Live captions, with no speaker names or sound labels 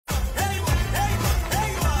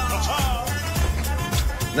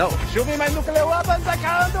No. Show me my nuclear weapons. I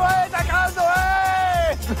can't wait. I can't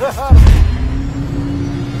wait.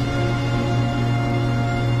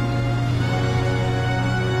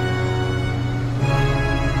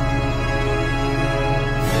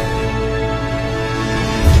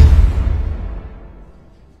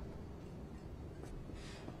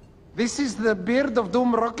 This is the beard of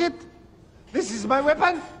Doom Rocket? This is my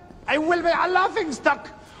weapon? I will be a laughingstock!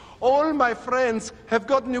 All my friends have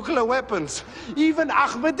got nuclear weapons. Even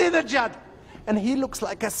Ahmadinejad. And he looks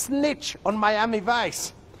like a snitch on Miami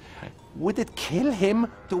Vice. Would it kill him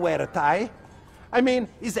to wear a tie? I mean,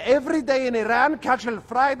 is every day in Iran Casual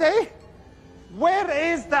Friday? Where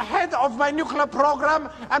is the head of my nuclear program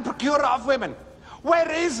and procurer of women?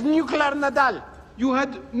 Where is nuclear Nadal? You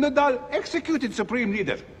had Nadal executed, Supreme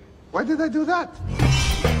Leader. Why did I do that?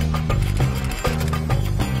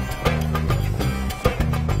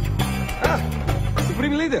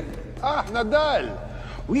 Supreme Leader. Nadal.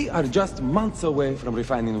 We are just months away from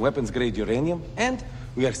refining weapons-grade uranium, and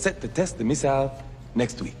we are set to test the missile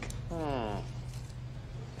next week.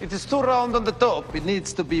 It is too round on the top. It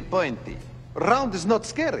needs to be pointy. Round is not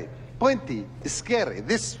scary. Pointy is scary.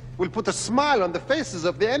 This will put a smile on the faces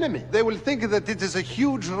of the enemy. They will think that it is a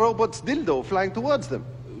huge robot's dildo flying towards them.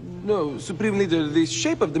 No, Supreme Leader, the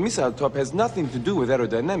shape of the missile top has nothing to do with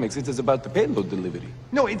aerodynamics. It is about the payload delivery.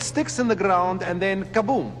 No, it sticks in the ground and then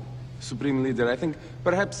kaboom. Supreme Leader, I think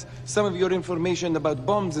perhaps some of your information about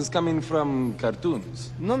bombs is coming from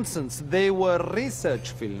cartoons. Nonsense. They were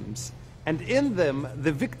research films. And in them,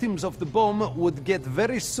 the victims of the bomb would get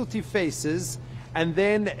very sooty faces, and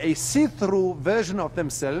then a see-through version of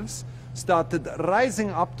themselves started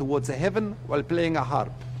rising up towards heaven while playing a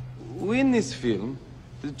harp. In this film,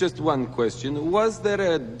 just one question, was there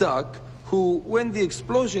a duck who, when the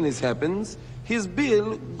explosion happens, his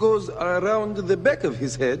bill goes around the back of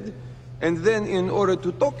his head, and then in order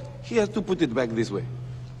to talk, he has to put it back this way?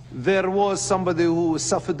 There was somebody who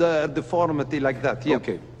suffered a deformity like that, yeah.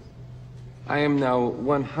 Okay. I am now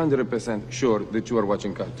 100% sure that you are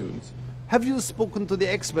watching cartoons. Have you spoken to the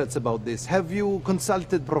experts about this? Have you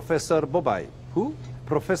consulted Professor Bobai? Who?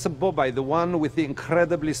 Professor Bobai, the one with the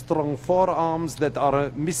incredibly strong forearms that are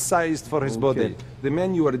missized for his body. The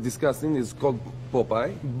man you are discussing is called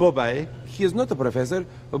Popeye. Bobai? He is not a professor.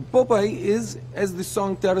 Popeye is, as the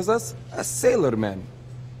song tells us, a sailor man.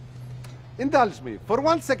 Indulge me. For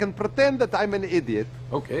 1 second, pretend that I'm an idiot.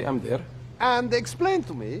 Okay, I'm there. And explain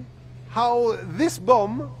to me how this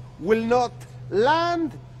bomb will not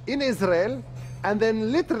land in Israel and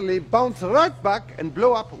then literally bounce right back and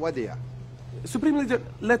blow up Wadia. Supreme Leader,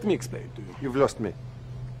 let me explain to you. You've lost me.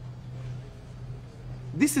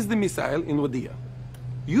 This is the missile in Wadia.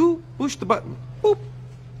 You push the button. Boop.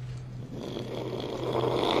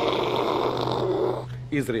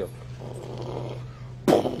 Israel.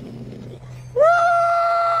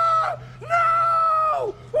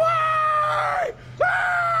 No! Why?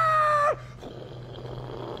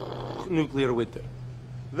 Nuclear winter.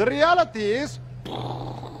 The reality is...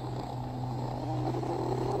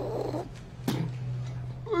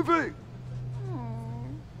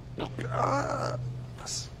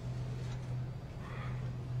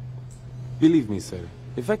 Believe me, sir,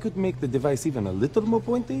 if I could make the device even a little more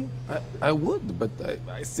pointy, I would, but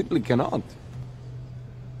I simply cannot.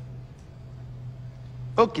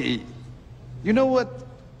 Okay. You know what?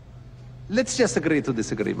 Let's just agree to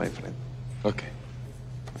disagree, my friend. Okay.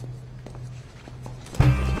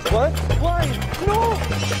 What? Why? No!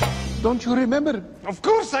 Don't you remember? Of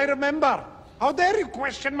course I remember! How dare you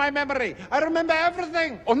question my memory? I remember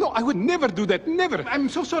everything! Oh, no, I would never do that. Never. I'm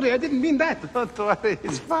so sorry. I didn't mean that. Don't worry,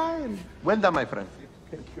 it's fine. Well done, my friend.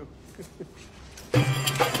 Thank you.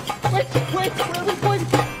 Wait, where are we going?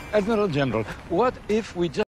 Admiral General, what if we just...